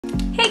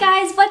Hey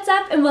guys, what's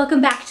up and welcome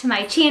back to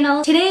my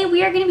channel. Today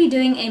we are going to be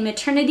doing a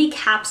maternity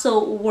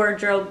capsule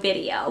wardrobe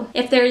video.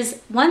 If there's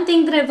one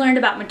thing that I've learned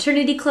about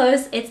maternity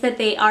clothes, it's that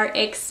they are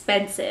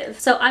expensive.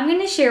 So I'm going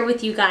to share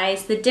with you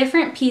guys the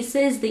different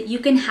pieces that you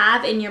can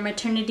have in your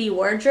maternity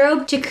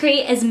wardrobe to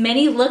create as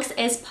many looks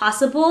as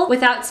possible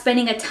without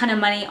spending a ton of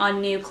money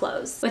on new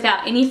clothes.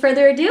 Without any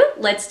further ado,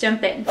 let's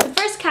jump in. The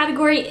first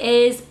category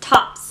is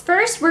tops.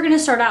 First, we're going to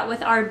start out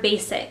with our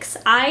basics.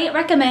 I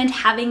recommend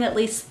having at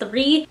least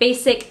 3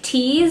 basic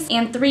tees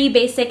and 3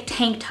 basic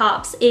tank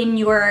tops in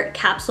your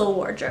capsule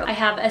wardrobe. I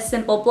have a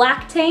simple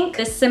black tank,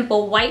 a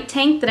simple white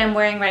tank that I'm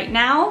wearing right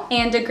now,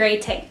 and a gray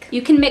tank.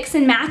 You can mix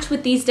and match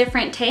with these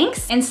different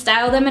tanks and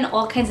style them in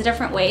all kinds of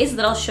different ways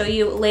that I'll show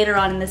you later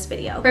on in this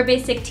video. For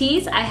basic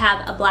tees, I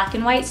have a black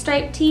and white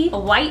striped tee, a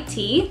white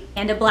tee,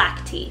 and a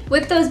black tee.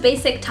 With those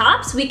basic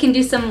tops, we can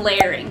do some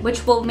layering,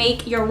 which will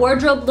make your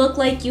wardrobe look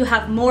like you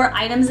have more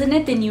items in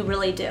it than you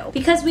really do.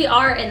 Because we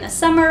are in the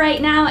summer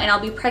right now and I'll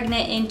be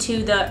pregnant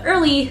into the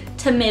early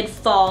to mid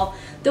fall,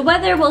 the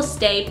weather will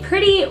stay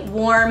pretty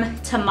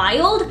warm to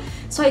mild,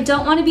 so I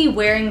don't want to be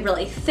wearing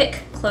really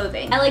thick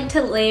clothing. I like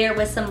to layer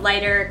with some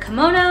lighter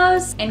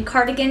kimonos and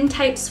cardigan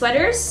type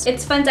sweaters.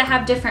 It's fun to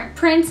have different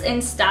prints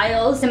and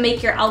styles to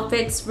make your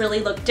outfits really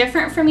look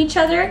different from each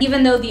other,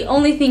 even though the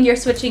only thing you're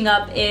switching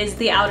up is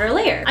the outer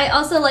layer. I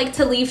also like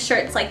to leave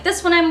shirts like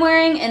this one I'm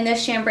wearing and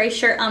this chambray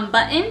shirt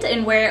unbuttoned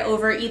and wear it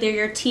over either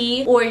your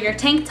tee or your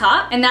tank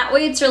top, and that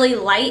way it's really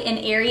light and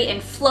airy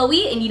and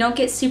flowy and you don't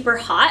get super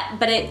hot,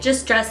 but it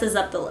just dresses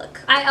up the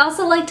look. I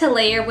also like to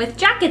layer with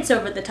jackets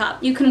over the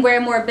top. You can wear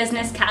more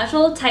business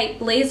casual type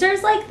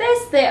blazers like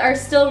this that are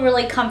still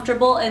really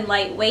comfortable and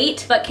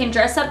lightweight but can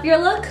dress up your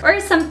look, or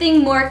something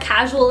more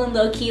casual and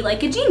low-key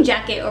like a jean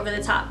jacket over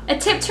the top. A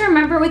tip to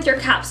remember with your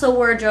capsule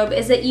wardrobe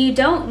is that you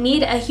don't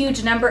need a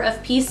huge number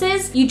of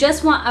pieces, you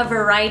just want a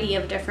variety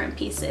of different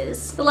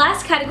pieces. The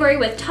last category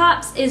with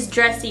tops is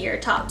dressier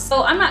tops.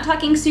 So I'm not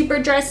talking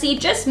super dressy,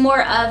 just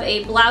more of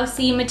a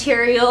blousey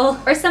material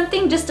or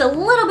something just a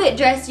little bit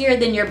dressier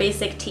than your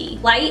basic tee.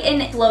 Light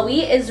and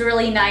flowy is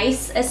really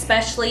nice,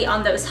 especially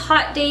on those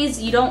hot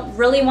days. You don't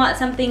really want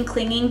something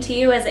clinging to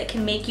you as it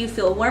can make you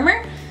feel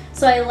warmer.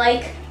 So I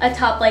like a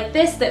top like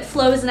this that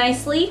flows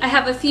nicely. I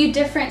have a few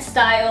different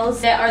styles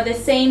that are the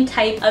same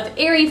type of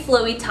airy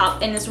flowy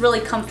top and is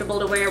really comfortable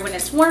to wear when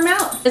it's warm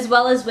out. As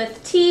well as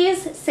with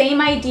tees,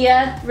 same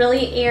idea,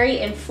 really airy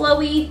and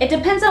flowy. It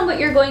depends on what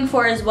you're going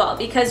for as well,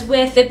 because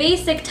with the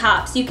basic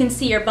tops you can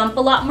see your bump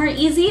a lot more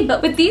easy,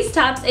 but with these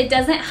tops it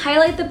doesn't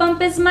highlight the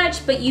bump as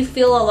much, but you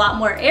feel a lot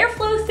more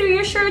airflow through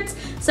your shirts,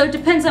 so it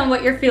depends on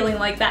what you're feeling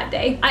like that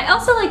day. I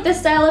also like this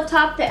style of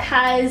top that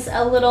has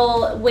a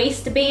little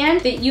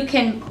waistband that you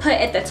can put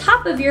at the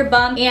top of your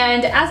bump,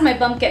 and as my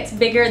bump gets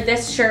bigger,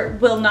 this shirt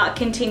will not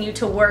continue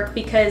to work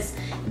because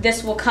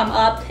this will come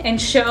up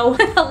and show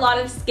a lot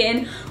of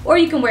skin, or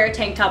you can wear a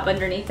tank top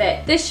underneath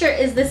it. This shirt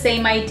is the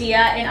same idea,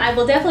 and I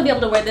will definitely be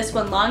able to wear this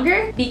one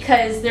longer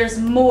because there's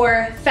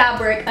more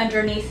fabric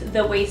underneath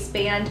the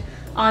waistband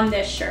on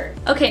this shirt.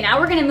 Okay, now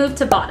we're gonna move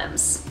to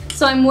bottoms.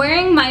 So I'm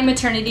wearing my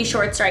maternity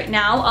shorts right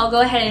now. I'll go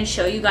ahead and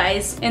show you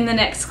guys in the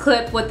next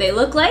clip what they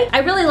look like. I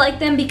really like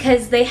them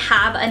because they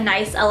have a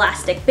nice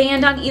elastic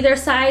band on either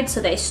side,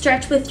 so they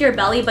stretch with your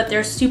belly, but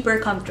they're super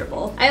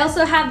comfortable. I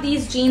also have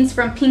these jeans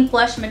from Pink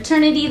Blush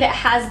Maternity that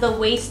has the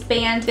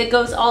waistband that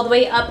goes all the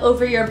way up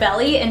over your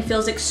belly and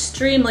feels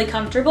extremely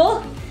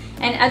comfortable.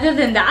 And other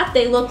than that,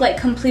 they look like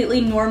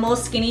completely normal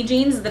skinny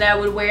jeans that I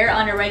would wear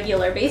on a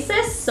regular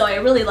basis, so I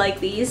really like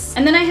these.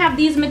 And then I have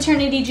these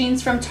maternity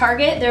jeans from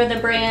Target. They're the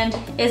brand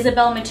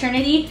Isabel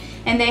Maternity,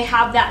 and they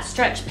have that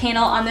stretch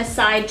panel on the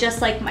side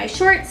just like my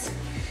shorts.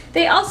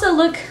 They also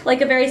look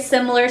like a very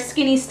similar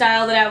skinny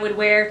style that I would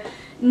wear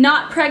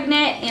not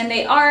pregnant, and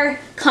they are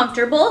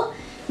comfortable.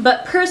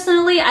 But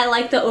personally, I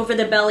like the over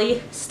the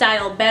belly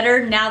style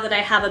better now that I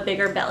have a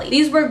bigger belly.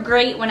 These were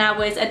great when I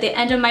was at the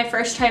end of my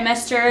first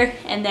trimester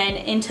and then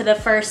into the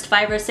first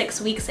 5 or 6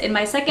 weeks in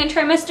my second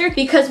trimester,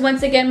 because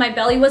once again, my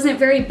belly wasn't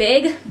very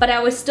big, but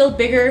I was still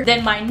bigger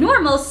than my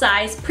normal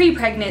size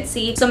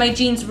pre-pregnancy. So my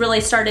jeans really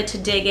started to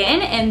dig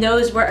in, and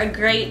those were a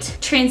great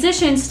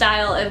transition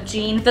style of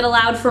jean that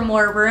allowed for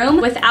more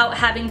room without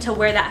having to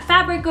wear that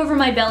fabric over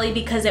my belly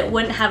because it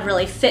wouldn't have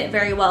really fit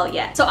very well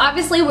yet. So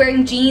obviously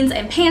wearing jeans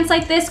and pants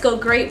like this go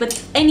great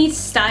with any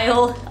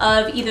style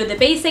of either the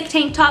basic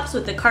tank tops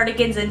with the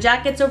cardigans and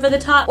jackets over the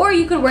top, or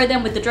you could wear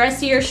them with the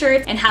dressier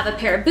shirts and have a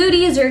pair of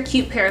booties or a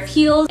cute pair of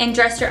heels and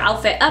dress your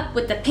outfit up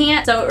with the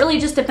pants. So it really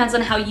just depends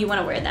on how you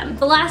want to wear them.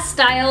 The last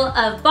style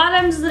of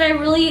bottoms that I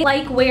really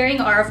like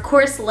wearing are of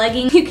course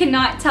leggings. You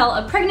cannot tell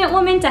a pregnant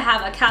woman to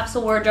have a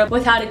capsule wardrobe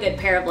without a good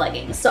pair of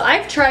leggings. So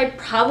I've tried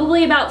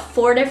probably about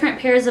 4 different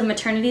pairs of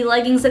maternity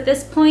leggings at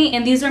this point,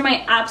 and these are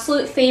my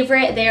absolute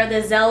favorite. They are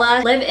the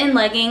Zella live-in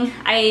legging.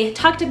 I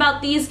talked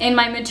about these in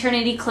my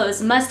maternity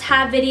clothes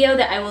must-have video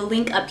that I will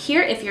link up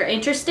here if you're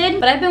interested.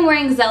 But I've been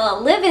wearing Zella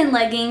live-in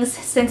leggings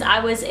since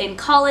I was in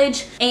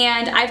college,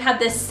 and I've had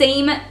the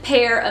same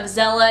pair of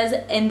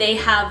Zellas and they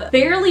have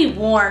barely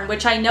worn,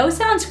 which I know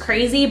sounds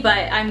crazy,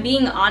 but I'm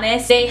being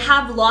honest. They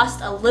have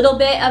lost a little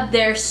bit of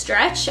their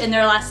stretch and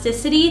their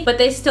elasticity, but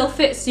they still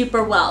fit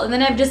super well. And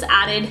then I've just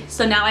added,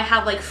 so now I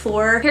have like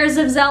 4 pairs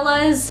of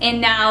Zellas, and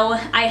now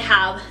I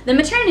have the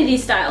maternity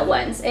style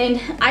ones.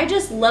 And I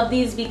just love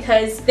these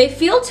because they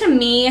feel to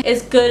me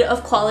as good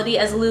of quality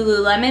as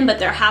Lululemon, but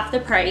they're half the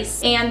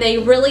price, and they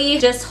really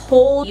just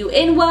hold you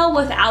in well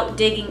without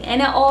digging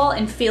in at all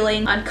and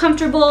feeling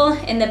uncomfortable.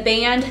 And the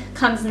band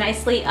comes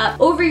nicely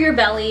up over your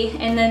belly,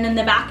 and then in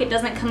the back it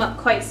doesn't come up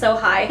quite so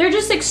high. They're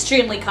just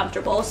extremely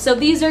comfortable. So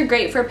these are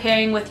great for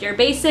pairing with your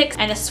basics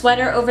and a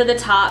sweater over the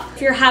top.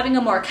 If you're having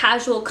a more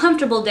casual,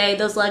 comfortable day,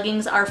 those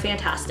leggings are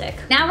fantastic.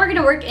 Now we're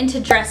gonna work into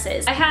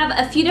dresses. I have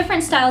a few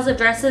different styles of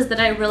dresses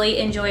that I really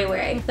enjoy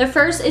wearing. The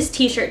first is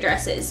t-shirt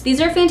dresses. These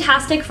are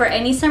fantastic for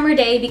any summer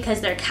day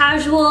because they're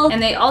casual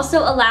and they also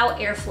allow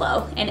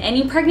airflow. And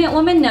any pregnant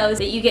woman knows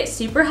that you get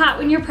super hot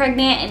when you're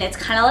pregnant, and it's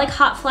kind of like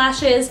hot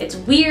flashes. It's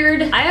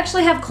weird. I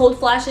actually have cold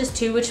flashes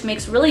too, which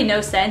makes really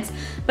no sense,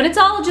 but it's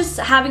all just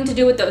having to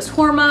do with those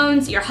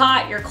hormones. You're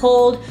hot, you're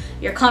cold,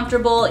 you're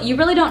comfortable. You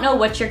really don't know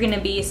what you're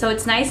gonna be. So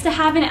it's nice to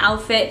have an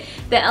outfit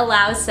that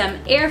allows some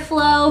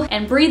airflow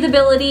and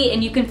breathability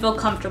and you can feel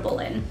comfortable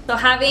in. So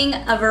having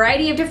a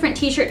variety of different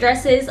t-shirt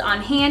dresses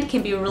on hand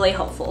can be really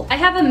helpful. I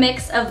have a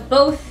mix of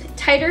both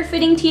tighter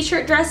fitting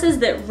t-shirt dresses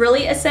that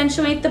really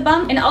accentuate the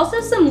bump, and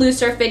also some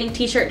looser fitting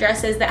t-shirt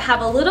dresses that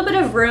have a little bit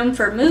of room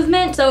for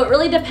movement. So it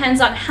really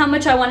depends on how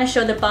much I want to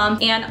show the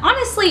bump, and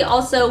honestly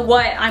also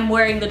what I'm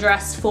wearing the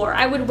dress for.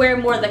 I would wear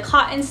more the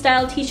cotton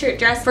style t-shirt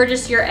dress for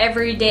just your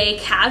everyday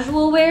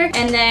casual wear,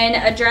 and then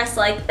a dress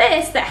like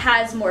this that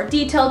has more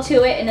detail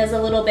to it and is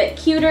a little bit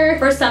cuter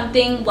for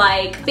something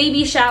like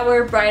baby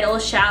shower, bridal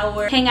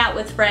shower, hang out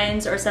with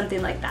friends, or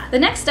something like that. The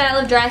next style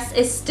of dress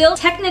is still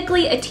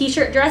technically a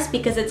t-shirt dress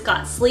because it's got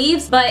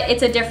sleeves, but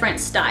it's a different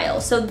style.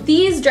 So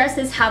these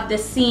dresses have the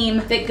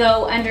seam that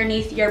go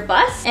underneath your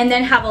bust and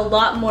then have a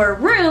lot more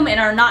room and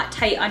are not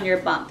tight on your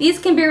bump. These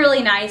can be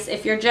really nice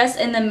if you're just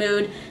in the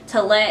mood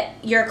to let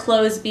your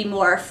clothes be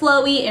more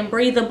flowy and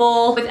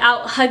breathable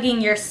without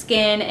hugging your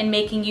skin and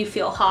making you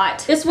feel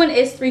hot. This one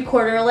is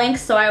 3/4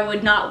 length, so I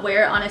would not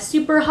wear it on a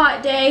super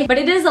hot day, but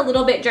it is a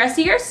little bit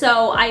dressier,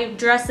 so I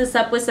dressed this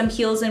up with some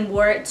heels and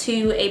wore it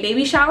to a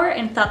baby shower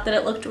and thought that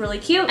it looked really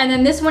cute. And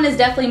then this one is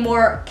definitely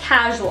more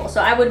casual, so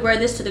I would wear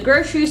this to the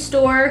grocery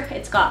store.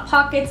 It's got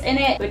pockets in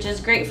it, which is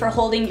great for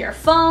holding your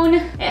phone.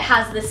 It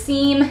has the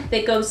seam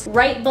that goes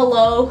right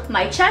below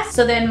my chest,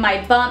 so then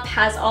my bump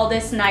has all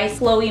this nice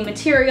flowy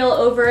material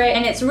over it,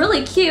 and it's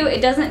really cute.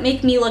 It doesn't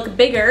make me look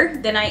bigger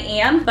than I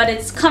am, but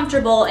it's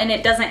comfortable and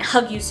it doesn't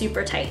hug you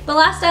super tight. The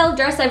last style of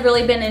dress I've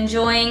really been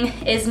enjoying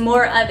is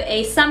more of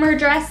a summer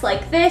dress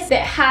like this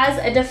that has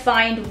a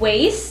defined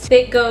waist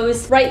that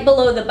goes right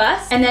below the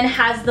bust and then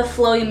has the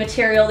flowy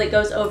material that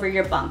goes over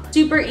your bump.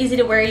 Super easy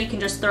to wear. You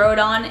can just throw it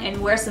on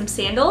and wear some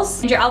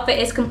sandals and your outfit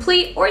is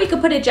complete, or you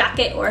could put a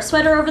jacket or a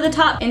sweater over the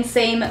top, and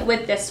same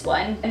with this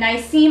one. A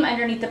nice seam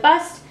underneath the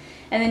bust,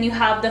 and then you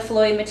have the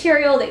flowy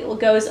material that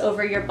goes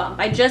over your bump.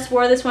 I just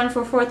wore this one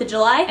for 4th of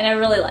July and I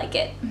really like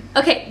it.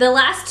 Okay, the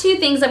last 2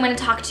 things I'm going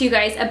to talk to you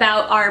guys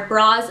about are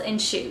bras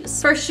and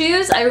shoes. For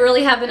shoes, I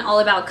really have been all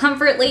about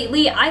comfort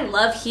lately. I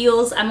love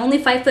heels. I'm only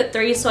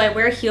 5'3", so I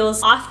wear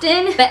heels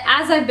often, but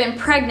as I've been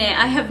pregnant,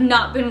 I have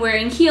not been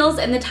wearing heels,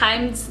 and the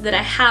times that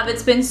I have,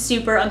 it's been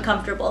super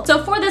uncomfortable.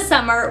 So for the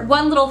summer,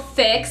 one little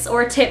fix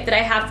or tip that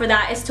I have for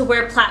that is to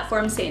wear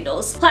platform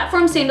sandals.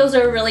 Platform sandals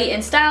are really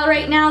in style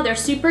right now. They're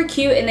super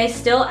cute and they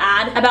still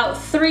add about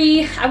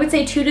 3, I would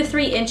say 2 to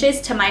 3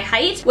 inches to my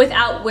height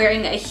without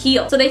wearing a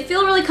heel. So they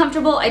feel really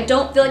comfortable. I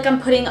don't feel like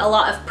I'm putting a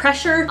lot of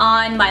pressure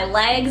on my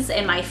legs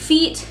and my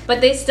feet,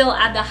 but they still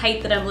add the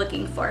height that I'm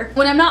looking for.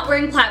 When I'm not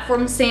wearing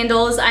platform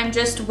sandals, I'm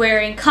just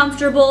wearing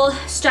comfortable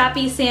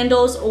strappy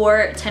sandals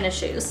or tennis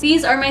shoes.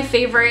 These are my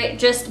favorite,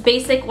 just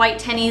basic white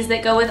tennies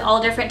that go with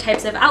all different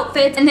types of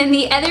outfits. And then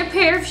the other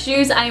pair of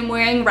shoes I'm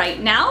wearing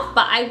right now,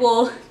 but I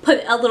will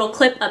put a little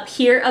clip up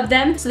here of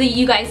them so that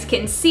you guys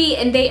can see,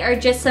 and they are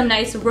just some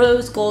nice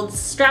rose gold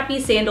strappy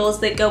sandals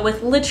that go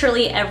with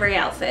literally every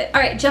outfit.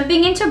 Alright,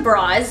 jumping into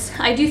bras.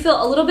 I do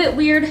feel a little bit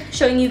weird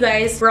showing you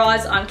guys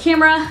bras on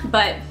camera,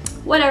 but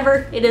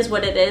whatever, it is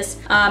what it is.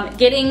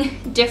 Getting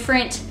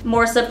different,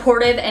 more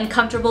supportive and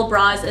comfortable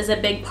bras is a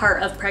big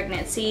part of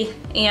pregnancy,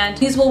 and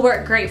these will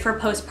work great for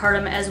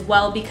postpartum as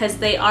well because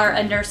they are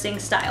a nursing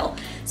style.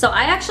 So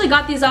I actually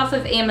got these off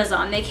of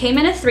Amazon. They came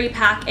in a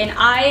 3-pack and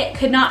I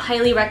could not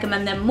highly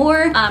recommend them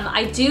more.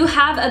 I do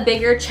have a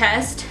bigger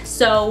chest,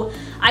 so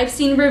I've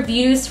seen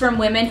reviews from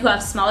women who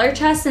have smaller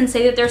chests and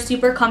say that they're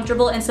super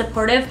comfortable and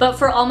supportive, but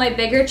for all my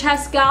bigger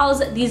chest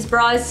gals, these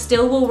bras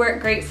still will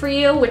work great for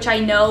you, which I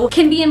know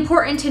can be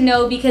important to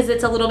know because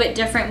it's a little bit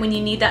different when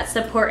you need that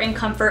support and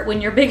comfort when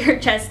you're bigger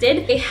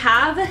chested. They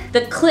have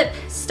the clip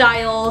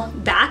style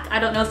back. I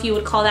don't know if you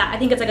would call that. I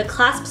think it's like a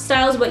clasp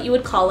style is what you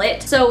would call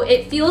it. So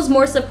it feels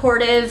more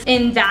supportive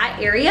in that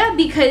area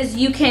because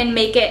you can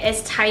make it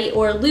as tight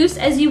or loose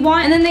as you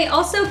want. And then they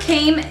also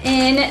came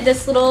in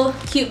this little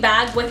cute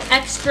bag with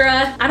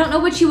extra, I don't know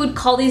what you would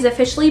call these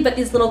officially, but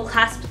these little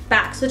clasp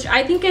backs, which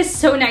I think is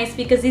so nice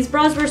because these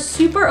bras were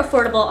super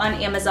affordable on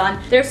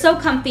Amazon. They're so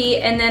comfy,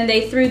 and then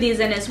they threw these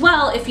in as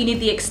well if you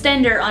need the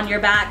extender on your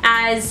back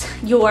as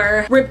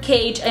your rib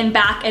cage and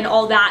back and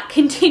all that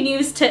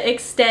continues to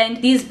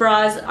extend. These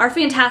bras are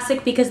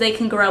fantastic because they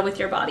can grow with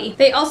your body.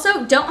 They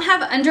also don't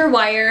have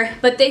underwire,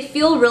 but they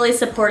feel really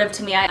supportive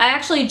to me. I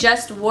actually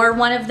just wore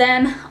one of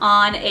them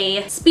on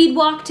a speed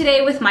walk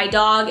today with my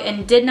dog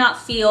and did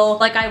not feel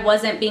like I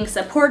wasn't being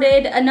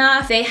supported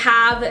enough. They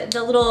have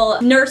the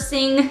little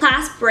nursing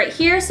clasp right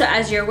here, so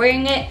as you're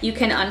wearing it, you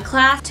can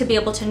unclasp to be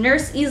able to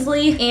nurse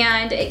easily.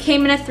 And it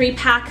came in a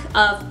 3-pack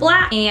of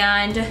black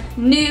and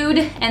nude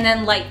and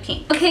then light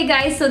pink. Okay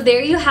guys, so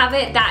there you have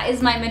it. That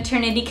is my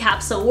maternity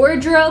capsule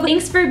wardrobe.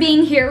 Thanks for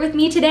being here with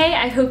me today.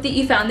 I hope that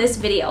you found this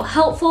video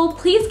helpful.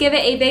 Please give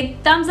it a big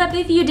thumbs up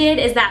if you did,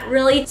 as that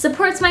really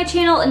supports my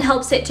channel and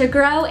helps it to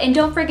grow. And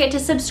don't forget to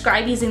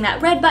subscribe using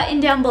that red button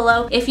down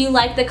below if you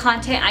like the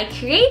content I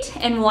create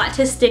and want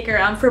to stick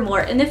around for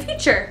more in the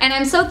future. And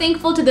I'm so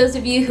thankful to those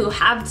of you who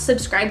have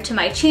subscribed to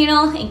my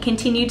channel and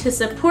continue to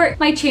support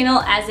my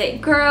channel as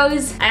it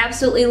grows. I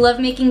absolutely love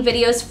making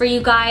videos for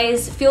you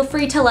guys. Feel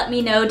free to let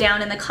me know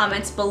down in the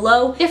comments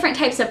below different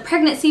types of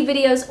pregnancy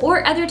videos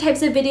or other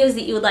types of videos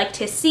that you would like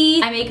to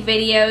see. I make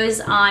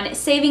videos on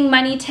saving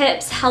money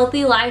tips,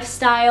 healthy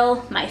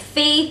lifestyle, my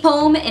faith,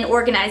 home and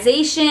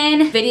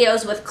organization,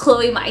 videos with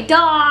Chloe my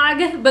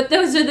dog, but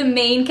those are the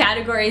main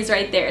categories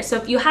right there. So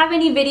if you have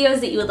any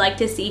videos that you would like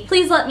to see,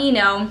 please let me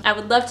know. I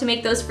would love to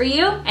make those for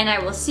you, and I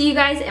will see you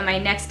guys in my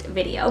next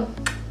video.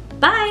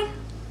 Bye!